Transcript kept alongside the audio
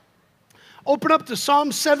Open up to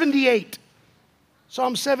Psalm 78.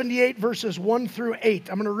 Psalm 78, verses 1 through 8.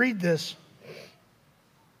 I'm going to read this.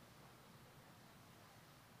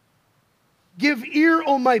 Give ear,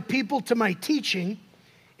 O my people, to my teaching.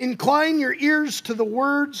 Incline your ears to the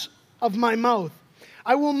words of my mouth.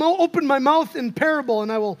 I will open my mouth in parable,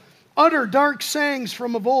 and I will utter dark sayings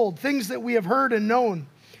from of old, things that we have heard and known,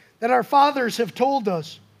 that our fathers have told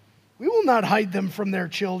us. We will not hide them from their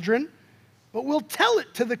children, but we'll tell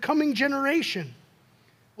it to the coming generation.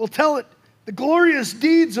 We'll tell it the glorious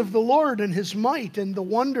deeds of the Lord and his might and the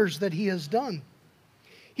wonders that he has done.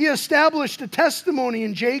 He established a testimony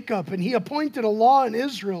in Jacob, and he appointed a law in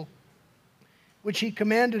Israel, which he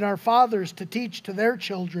commanded our fathers to teach to their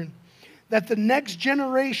children, that the next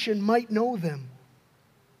generation might know them.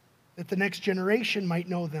 That the next generation might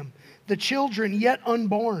know them, the children yet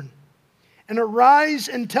unborn, and arise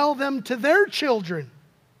and tell them to their children,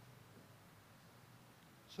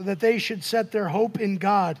 so that they should set their hope in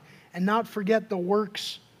God and not forget the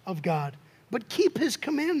works of God, but keep his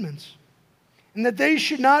commandments. And that they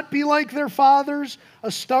should not be like their fathers, a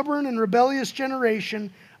stubborn and rebellious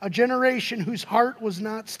generation, a generation whose heart was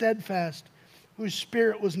not steadfast, whose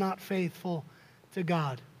spirit was not faithful to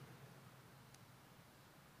God.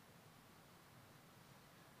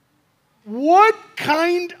 What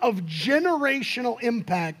kind of generational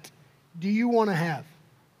impact do you want to have?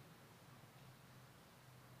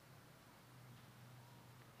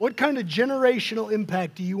 What kind of generational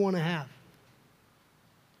impact do you want to have?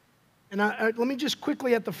 And let me just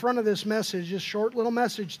quickly at the front of this message, just short little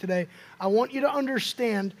message today, I want you to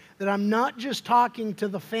understand that I'm not just talking to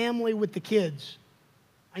the family with the kids.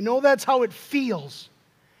 I know that's how it feels,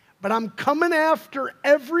 but I'm coming after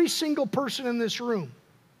every single person in this room.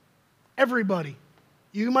 Everybody.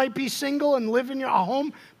 You might be single and live in your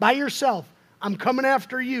home by yourself. I'm coming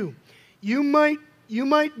after you. You might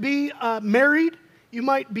be married. You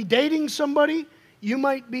might be dating somebody. You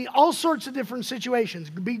might be all sorts of different situations.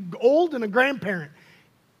 You could be old and a grandparent.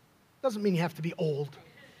 Doesn't mean you have to be old.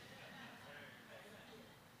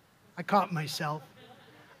 I caught myself.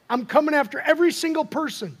 I'm coming after every single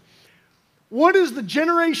person. What is the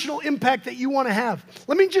generational impact that you want to have?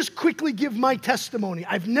 Let me just quickly give my testimony.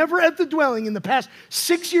 I've never at the dwelling in the past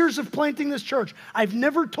 6 years of planting this church, I've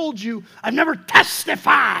never told you, I've never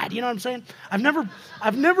testified. You know what I'm saying?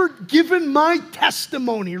 I've never given my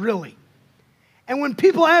testimony, really. And when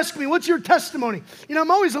people ask me, what's your testimony?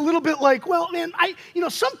 I'm always a little bit like, well, man,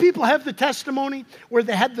 some people have the testimony where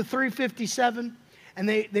they had the 357 and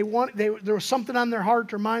there was something on their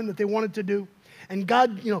heart or mind that they wanted to do. And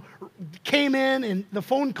God, came in and the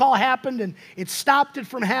phone call happened and it stopped it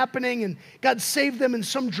from happening and God saved them in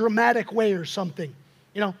some dramatic way or something.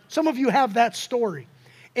 Some of you have that story.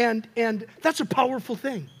 And that's a powerful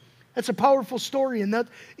thing. That's a powerful story. And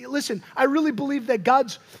listen, I really believe that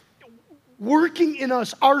God's working in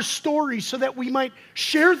us our story so that we might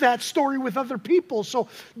share that story with other people. So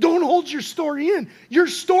don't hold your story in. Your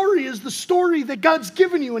story is the story that God's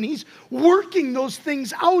given you, and he's working those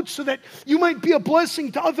things out so that you might be a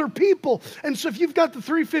blessing to other people. And so if you've got the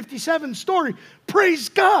 357 story, praise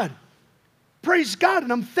God. Praise God,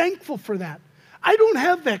 and I'm thankful for that. I don't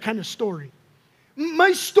have that kind of story.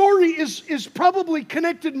 My story is probably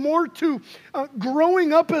connected more to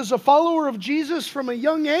growing up as a follower of Jesus from a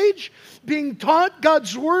young age, being taught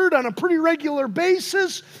God's word on a pretty regular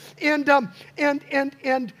basis, and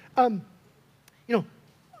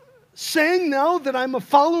saying now that I'm a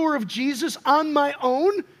follower of Jesus on my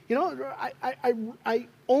own. I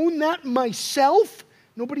own that myself.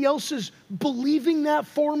 Nobody else is believing that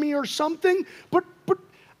for me or something. But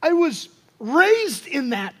I was raised in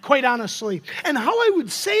that, quite honestly. And how I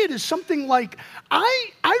would say it is something like, I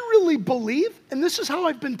really believe, and this is how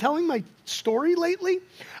I've been telling my story lately,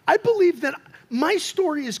 I believe that my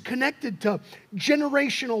story is connected to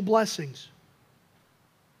generational blessings.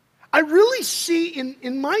 I really see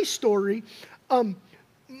in my story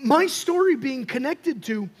being connected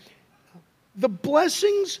to the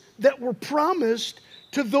blessings that were promised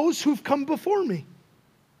to those who've come before me.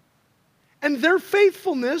 And their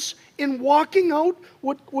faithfulness in walking out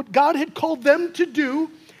what God had called them to do,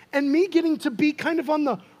 and me getting to be kind of on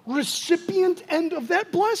the recipient end of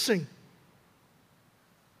that blessing.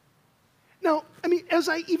 Now, as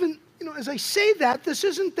I say that, this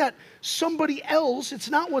isn't that somebody else, it's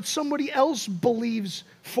not what somebody else believes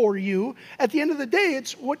for you. At the end of the day,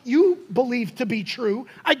 it's what you believe to be true.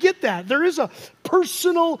 I get that. There is a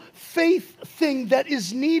personal faith thing that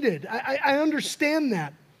is needed. I understand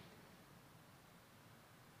that.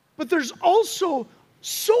 But there's also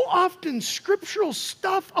so often scriptural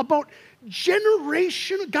stuff about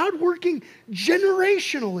God working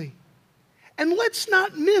generationally. And let's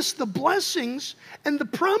not miss the blessings and the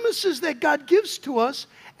promises that God gives to us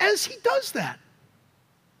as he does that.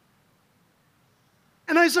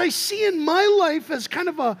 And as I see in my life as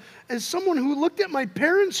as someone who looked at my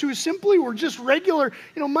parents who simply were just regular,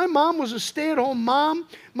 my mom was a stay-at-home mom.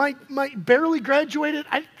 My barely graduated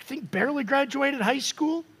high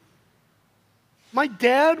school. My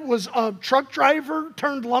dad was a truck driver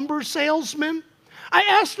turned lumber salesman. I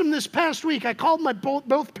asked him this past week, I called my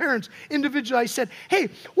both parents individually. I said, hey,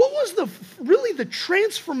 what was really the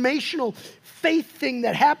transformational faith thing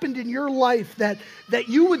that happened in your life that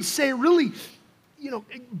you would say really,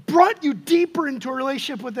 brought you deeper into a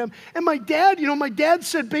relationship with them? And my dad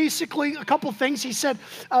said basically a couple things. He said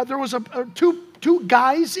there was two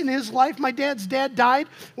guys in his life. My dad's dad died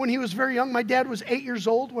when he was very young. My dad was 8 years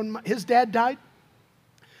old when his dad died.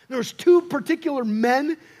 There was two particular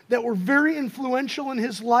men that were very influential in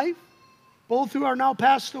his life, both who are now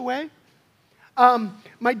passed away.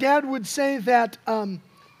 My dad would say that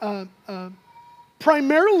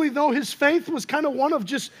primarily, though, his faith was kind of one of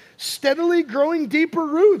just steadily growing deeper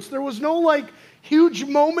roots. There was no huge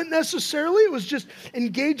moment necessarily. It was just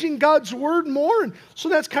engaging God's word more. And so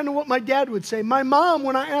that's kind of what my dad would say. My mom,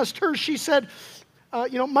 when I asked her, she said,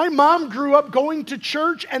 my mom grew up going to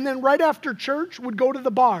church and then right after church would go to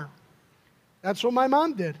the bar. That's what my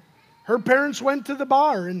mom did. Her parents went to the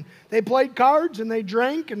bar and they played cards and they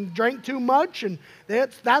drank too much. And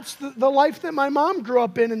that's the life that my mom grew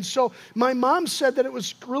up in. And so my mom said that it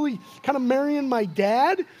was really kind of marrying my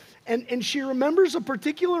dad. And she remembers a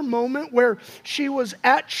particular moment where she was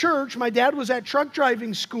at church. My dad was at truck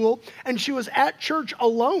driving school and she was at church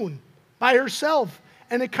alone by herself.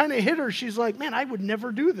 And it kind of hit her. She's like, man, I would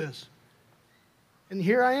never do this. And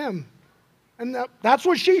here I am. And that's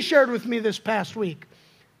what she shared with me this past week.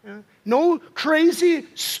 No crazy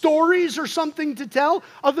stories or something to tell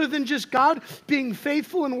other than just God being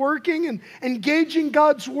faithful and working and engaging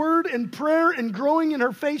God's word and prayer and growing in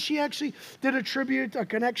her faith. She actually did attribute a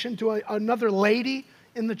connection to another lady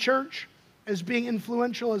in the church as being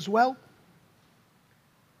influential as well.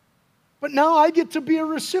 But now I get to be a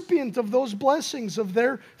recipient of those blessings, of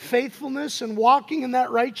their faithfulness and walking in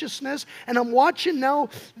that righteousness. And I'm watching now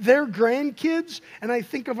their grandkids. And I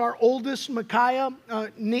think of our oldest, Micaiah,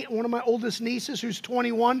 one of my oldest nieces, who's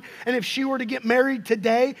 21. And if she were to get married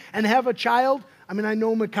today and have a child, I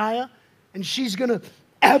know Micaiah, and she's going to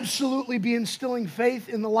absolutely be instilling faith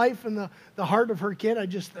in the life and the heart of her kid.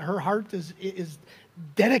 Her heart is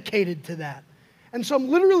dedicated to that. And so I'm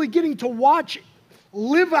literally getting to watch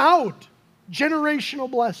live out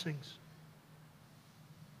generational blessings.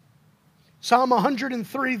 Psalm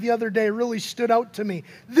 103 the other day really stood out to me.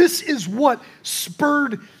 This is what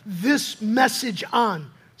spurred this message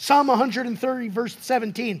on. Psalm 130 verse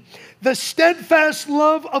 17. The steadfast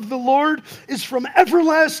love of the Lord is from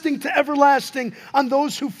everlasting to everlasting on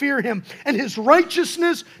those who fear him, and his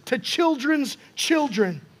righteousness to children's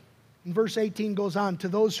children. And verse 18 goes on, to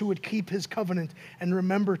those who would keep his covenant and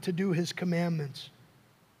remember to do his commandments.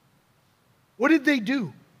 What did they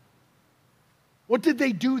do? What did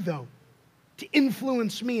they do, though, to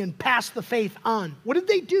influence me and pass the faith on? What did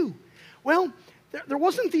they do? Well, there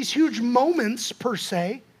wasn't these huge moments, per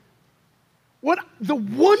se. The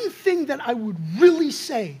one thing that I would really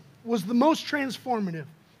say was the most transformative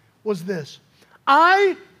was this.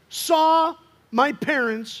 I saw my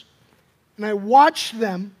parents, and I watched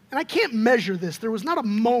them, and I can't measure this. There was not a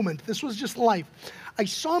moment. This was just life. I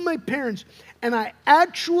saw my parents, and I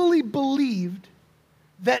actually believed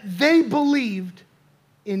that they believed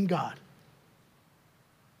in God.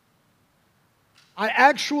 I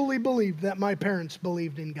actually believed that my parents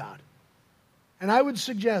believed in God. And I would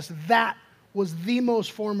suggest that was the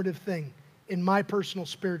most formative thing in my personal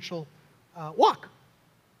spiritual walk.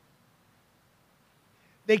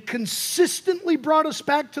 They consistently brought us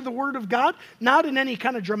back to the Word of God, not in any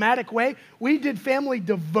kind of dramatic way. We did family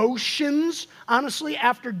devotions, honestly,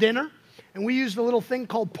 after dinner. And we used a little thing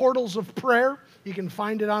called Portals of Prayer. You can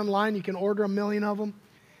find it online. You can order 1 million of them.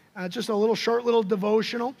 Just a short little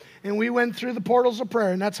devotional. And we went through the Portals of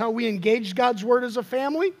Prayer. And that's how we engaged God's Word as a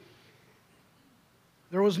family.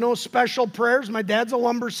 There was no special prayers. My dad's a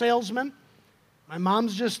lumber salesman. My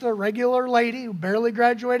mom's just a regular lady who barely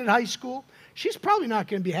graduated high school. She's probably not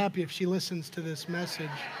going to be happy if she listens to this message.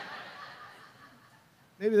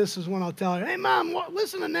 Maybe this is when I'll tell her, hey, Mom,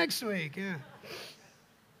 listen to next week. Yeah.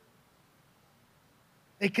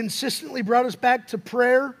 They consistently brought us back to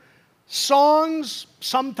prayer. Songs,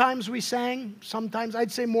 sometimes we sang. Sometimes,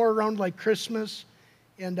 I'd say more around like Christmas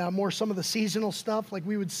and more some of the seasonal stuff, like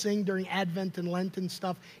we would sing during Advent and Lent and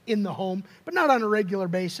stuff in the home, but not on a regular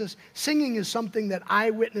basis. Singing is something that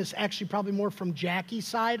I witness actually probably more from Jackie's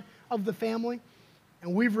side of the family,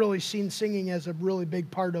 and we've really seen singing as a really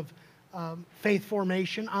big part of faith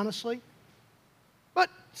formation, honestly. But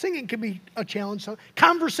singing can be a challenge.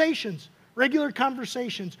 Conversations, regular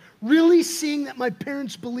conversations, really seeing that my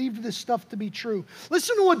parents believed this stuff to be true.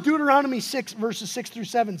 Listen to what Deuteronomy 6, verses 6 through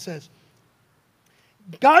 7 says.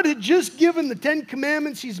 God had just given the 10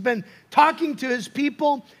 Commandments. He's been talking to his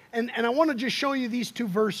people. And I want to just show you these two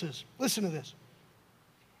verses. Listen to this.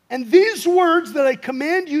 And these words that I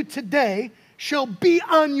command you today shall be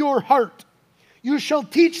on your heart. You shall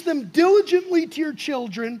teach them diligently to your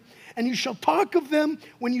children, and you shall talk of them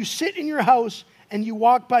when you sit in your house and you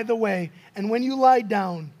walk by the way, and when you lie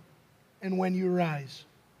down and when you rise.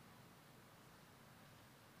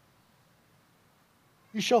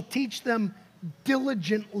 You shall teach them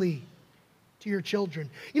diligently to your children.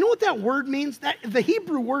 You know what that word means? The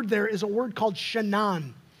Hebrew word there is a word called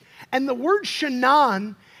shanan. And the word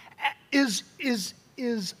shanan is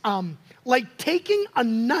like taking a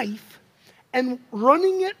knife and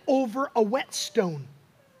running it over a whetstone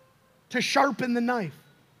to sharpen the knife.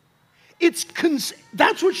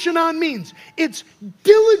 That's what shanan means. It's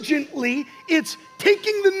diligently, it's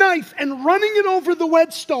taking the knife and running it over the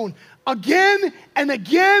whetstone again and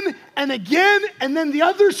again and again, and then the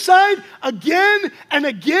other side again and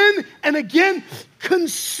again and again,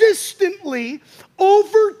 consistently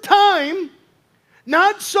over time.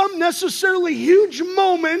 Not some necessarily huge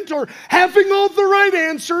moment or having all the right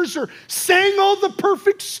answers or saying all the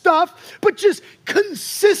perfect stuff, but just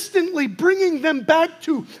consistently bringing them back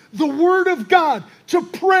to the Word of God, to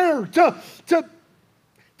prayer, to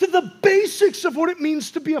the basics of what it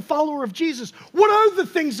means to be a follower of Jesus. What are the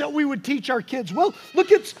things that we would teach our kids? Well,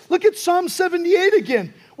 look at Psalm 78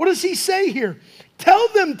 again. What does he say here? Tell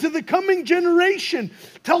them to the coming generation.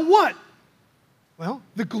 Tell what? Well,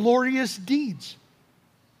 the glorious deeds.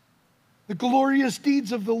 The glorious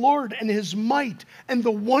deeds of the Lord and his might and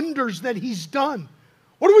the wonders that he's done.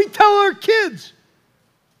 What do we tell our kids?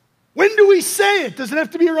 When do we say it? Does it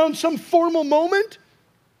have to be around some formal moment?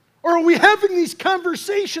 Or are we having these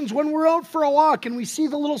conversations when we're out for a walk and we see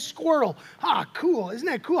the little squirrel? Ah, cool. Isn't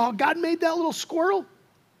that cool how God made that little squirrel?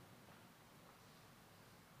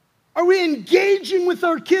 Are we engaging with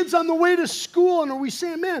our kids on the way to school, and are we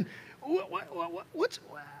saying, man, what's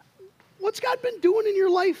God been doing in your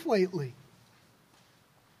life lately?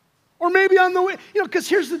 Or maybe on the way, because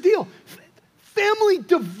here's the deal. Family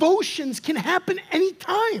devotions can happen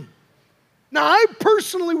anytime. Now, I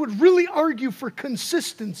personally would really argue for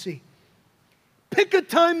consistency. Pick a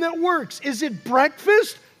time that works. Is it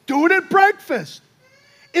breakfast? Do it at breakfast.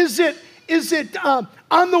 Is it on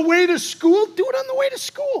the way to school? Do it on the way to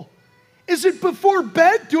school. Is it before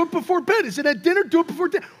bed? Do it before bed. Is it at dinner? Do it before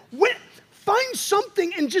dinner. Find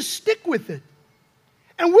something and just stick with it.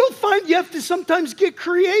 And we'll find you have to sometimes get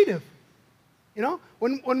creative.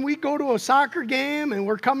 When we go to a soccer game and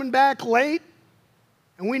we're coming back late,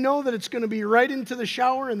 and we know that it's going to be right into the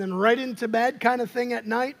shower and then right into bed kind of thing at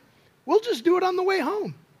night, we'll just do it on the way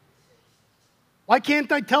home. Why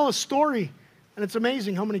can't I tell a story? And it's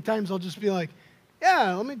amazing how many times I'll just be like,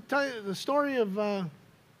 yeah, let me tell you the story of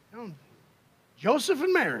Joseph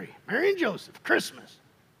and Mary and Joseph, Christmas.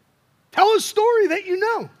 Tell a story that you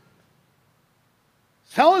know.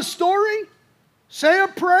 Tell a story, say a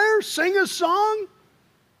prayer, sing a song,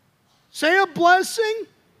 say a blessing.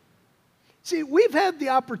 See, we've had the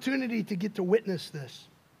opportunity to get to witness this.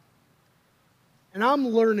 And I'm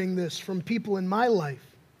learning this from people in my life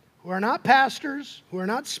who are not pastors, who are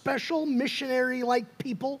not special missionary-like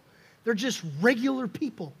people. They're just regular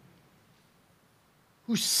people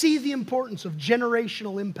who see the importance of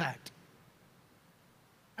generational impact.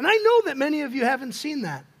 And I know that many of you haven't seen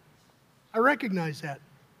that. I recognize that.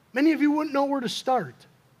 Many of you wouldn't know where to start.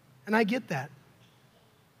 And I get that.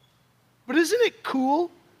 But isn't it cool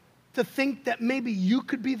to think that maybe you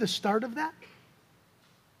could be the start of that?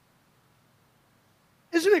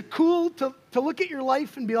 Isn't it cool to look at your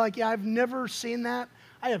life and be like, yeah, I've never seen that.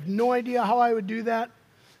 I have no idea how I would do that.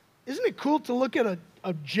 Isn't it cool to look at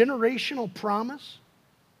a generational promise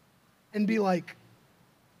and be like,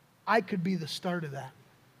 I could be the start of that.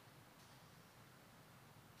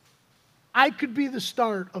 I could be the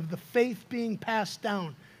start of the faith being passed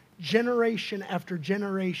down generation after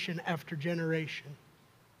generation after generation.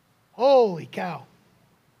 Holy cow.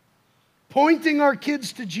 Pointing our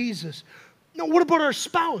kids to Jesus. No, what about our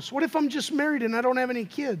spouse? What if I'm just married and I don't have any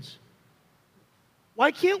kids?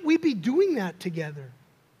 Why can't we be doing that together?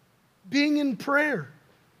 Being in prayer,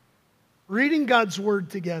 reading God's word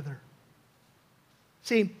together.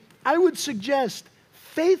 See, I would suggest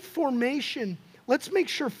faith formation. Let's make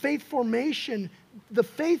sure faith formation, the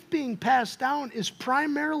faith being passed down, is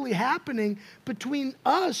primarily happening between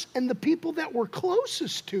us and the people that we're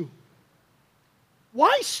closest to.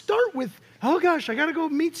 Why start with, oh gosh, I got to go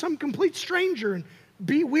meet some complete stranger and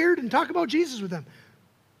be weird and talk about Jesus with them?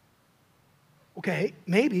 Okay,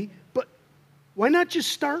 maybe, but why not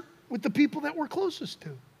just start with the people that we're closest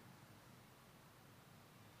to?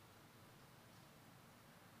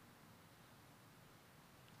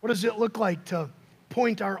 What does it look like to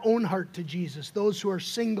point our own heart to Jesus? Those who are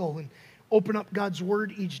single and open up God's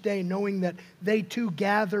word each day, knowing that they too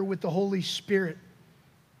gather with the Holy Spirit.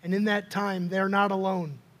 And in that time, they're not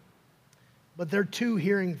alone, but they're too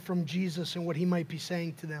hearing from Jesus and what he might be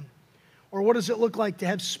saying to them. Or what does it look like to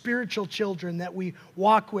have spiritual children that we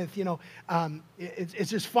walk with? You know, it's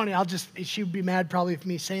just funny. She would be mad probably with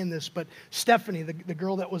me saying this, but Stephanie, the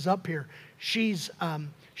girl that was up here, she's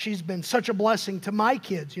been such a blessing to my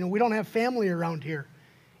kids. You know, we don't have family around here.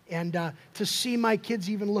 And to see my kids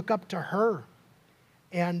even look up to her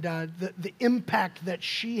and the impact that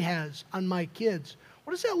she has on my kids.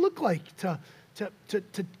 What does that look like to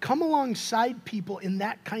come alongside people in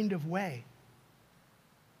that kind of way?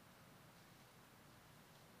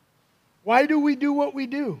 Why do we do what we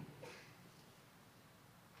do?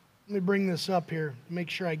 Let me bring this up here,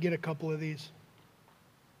 make sure I get a couple of these.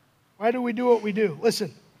 Why do we do what we do?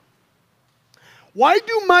 Listen, why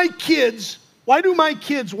do my kids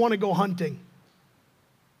want to go hunting?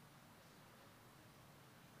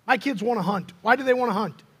 My kids want to hunt. Why do they want to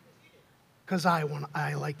hunt? Because I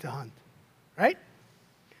like to hunt, right?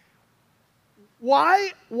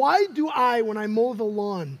 Why do I, when I mow the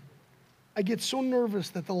lawn, I get so nervous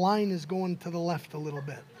that the line is going to the left a little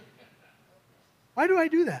bit? Why do I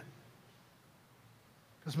do that?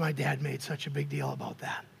 Because my dad made such a big deal about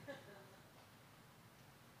that.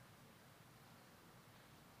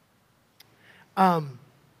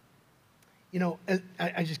 You know,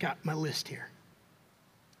 I just got my list here.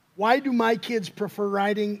 Why do my kids prefer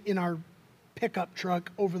riding in our pickup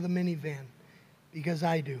truck over the minivan? Because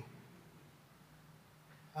I do.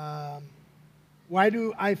 Why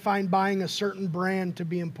do I find buying a certain brand to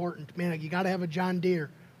be important? Man, you got to have a John Deere.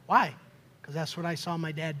 Why? Because that's what I saw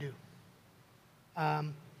my dad do.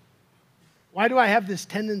 Why do I have this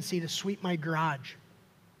tendency to sweep my garage?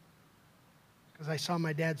 Because I saw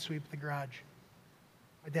my dad sweep the garage.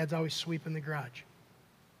 My dad's always sweeping the garage.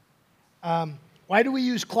 Why do we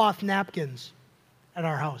use cloth napkins at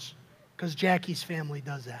our house? Because Jackie's family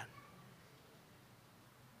does that.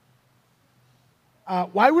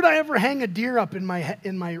 Why would I ever hang a deer up in my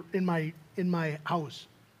house?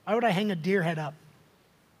 Why would I hang a deer head up?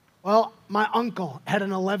 Well, my uncle had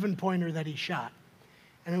an 11-pointer that he shot.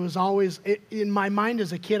 And it was always, in my mind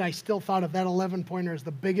as a kid, I still thought of that 11-pointer as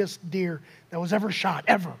the biggest deer that was ever shot,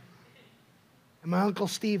 ever. And my Uncle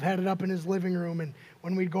Steve had it up in his living room, and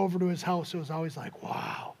when we'd go over to his house, it was always like,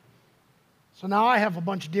 wow. So now I have a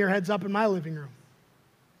bunch of deer heads up in my living room.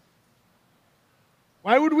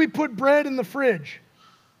 Why would we put bread in the fridge?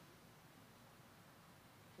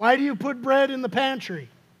 Why do you put bread in the pantry?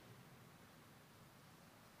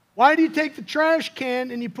 Why do you take the trash can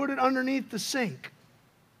and you put it underneath the sink?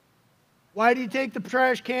 Why do you take the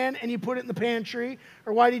trash can and you put it in the pantry?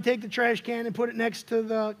 Or why do you take the trash can and put it next to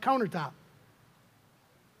the countertop?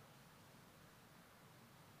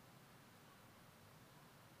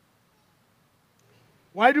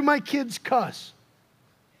 Why do my kids cuss?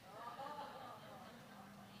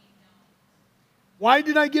 Why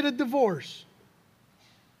did I get a divorce?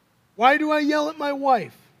 Why do I yell at my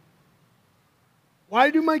wife? Why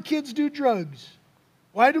do my kids do drugs?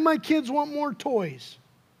 Why do my kids want more toys?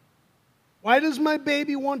 Why does my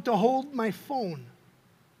baby want to hold my phone?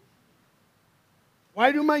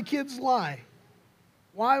 Why do my kids lie?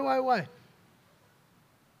 Why?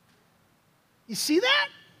 You see that?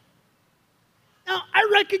 Now, I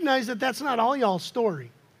recognize that that's not all y'all's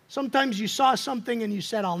story. Sometimes you saw something and you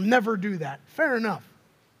said, I'll never do that. Fair enough.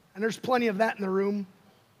 And there's plenty of that in the room.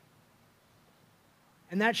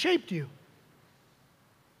 And that shaped you.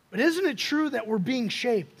 But isn't it true that we're being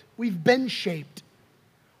shaped? We've been shaped.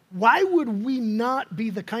 Why would we not be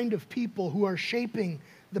the kind of people who are shaping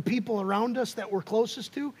the people around us that we're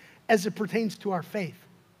closest to as it pertains to our faith?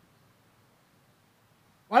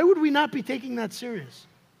 Why would we not be taking that serious?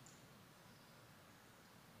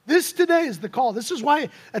 This today is the call. This is why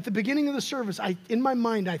at the beginning of the service, in my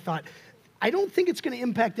mind, I thought, I don't think it's going to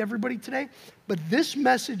impact everybody today, but this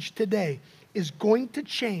message today is going to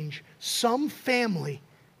change some family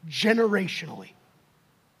generationally.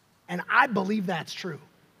 And I believe that's true.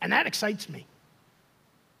 And that excites me.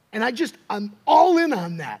 And I'm all in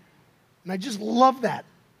on that. And I just love that.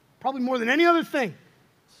 Probably more than any other thing.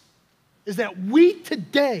 Is that we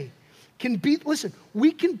today can be, listen,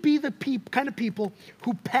 we can be the kind of people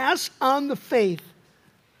who pass on the faith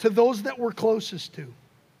to those that we're closest to.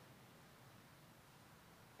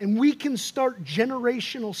 And we can start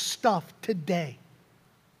generational stuff today.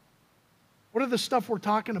 What are the stuff we're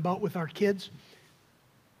talking about with our kids?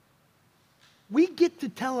 We get to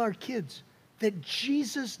tell our kids that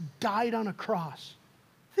Jesus died on a cross.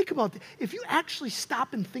 Think about that. If you actually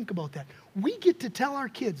stop and think about that, we get to tell our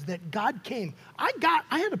kids that God came. I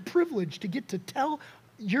had a privilege to get to tell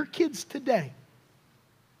your kids today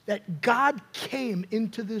that God came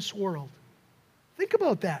into this world. Think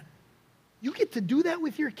about that. You get to do that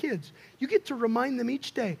with your kids. You get to remind them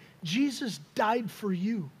each day, Jesus died for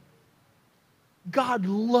you. God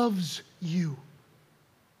loves you.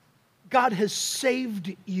 God has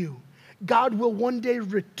saved you. God will one day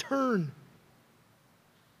return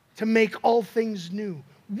to make all things new.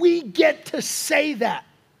 We get to say that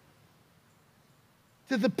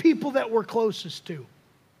to the people that we're closest to.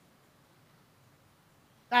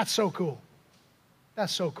 That's so cool.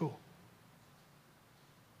 That's so cool.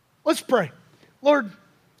 Let's pray. Lord,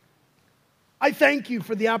 I thank you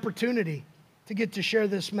for the opportunity to get to share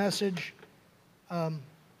this message.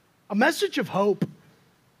 A message of hope.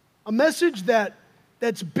 A message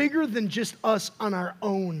that's bigger than just us on our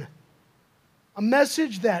own. A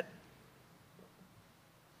message that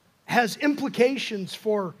has implications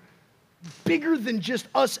for bigger than just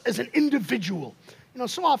us as an individual. You know,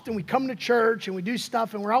 so often we come to church and we do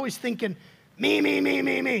stuff and we're always thinking,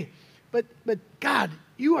 me. But God,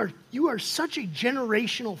 you are such a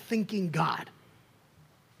generational thinking God.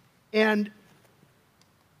 And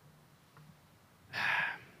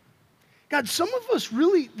God, some of us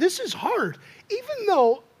really, this is hard. Even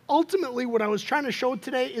though ultimately what I was trying to show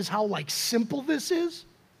today is how like simple this is.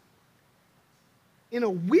 In a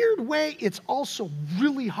weird way, it's also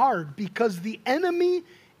really hard because the enemy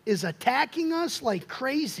is attacking us like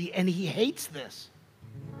crazy and he hates this.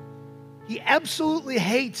 He absolutely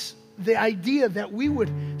hates the idea that we would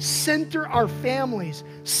center our families,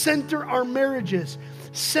 center our marriages,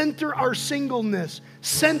 center our singleness,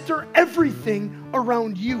 center everything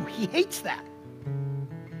around you. He hates that.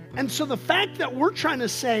 And so the fact that we're trying to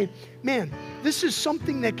say, man, this is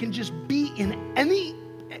something that can just be in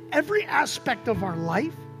every aspect of our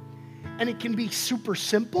life, and it can be super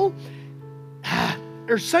simple.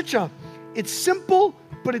 It's simple,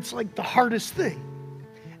 but it's like the hardest thing.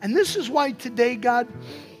 And this is why today, God,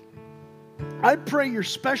 I pray your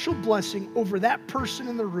special blessing over that person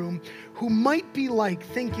in the room who might be like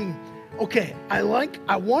thinking, okay, I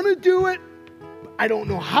want to do it. I don't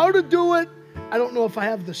know how to do it. I don't know if I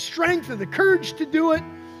have the strength or the courage to do it.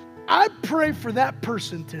 I pray for that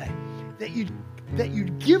person today that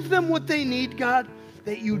you'd give them what they need, God,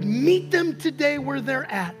 that you'd meet them today where they're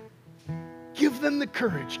at. Give them the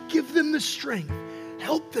courage. Give them the strength.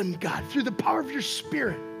 Help them, God, through the power of your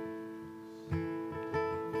Spirit.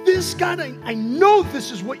 This, God, I know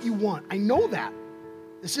this is what you want. I know that.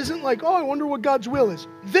 This isn't like, oh, I wonder what God's will is.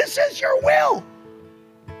 This is your will.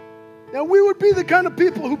 Now, we would be the kind of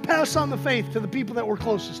people who pass on the faith to the people that we're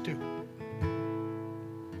closest to.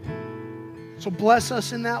 So bless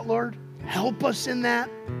us in that, Lord. Help us in that.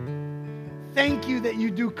 Thank you that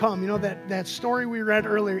you do come. You know, that story we read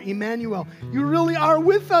earlier, Emmanuel. You really are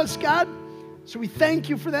with us, God. So we thank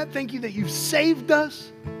you for that. Thank you that you've saved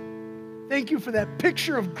us. Thank you for that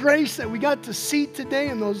picture of grace that we got to see today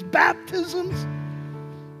in those baptisms.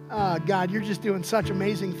 God, you're just doing such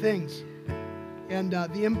amazing things. And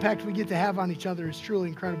the impact we get to have on each other is truly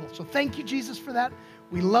incredible. So thank you, Jesus, for that.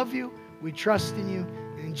 We love you. We trust in you.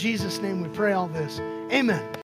 And in Jesus' name we pray all this. Amen.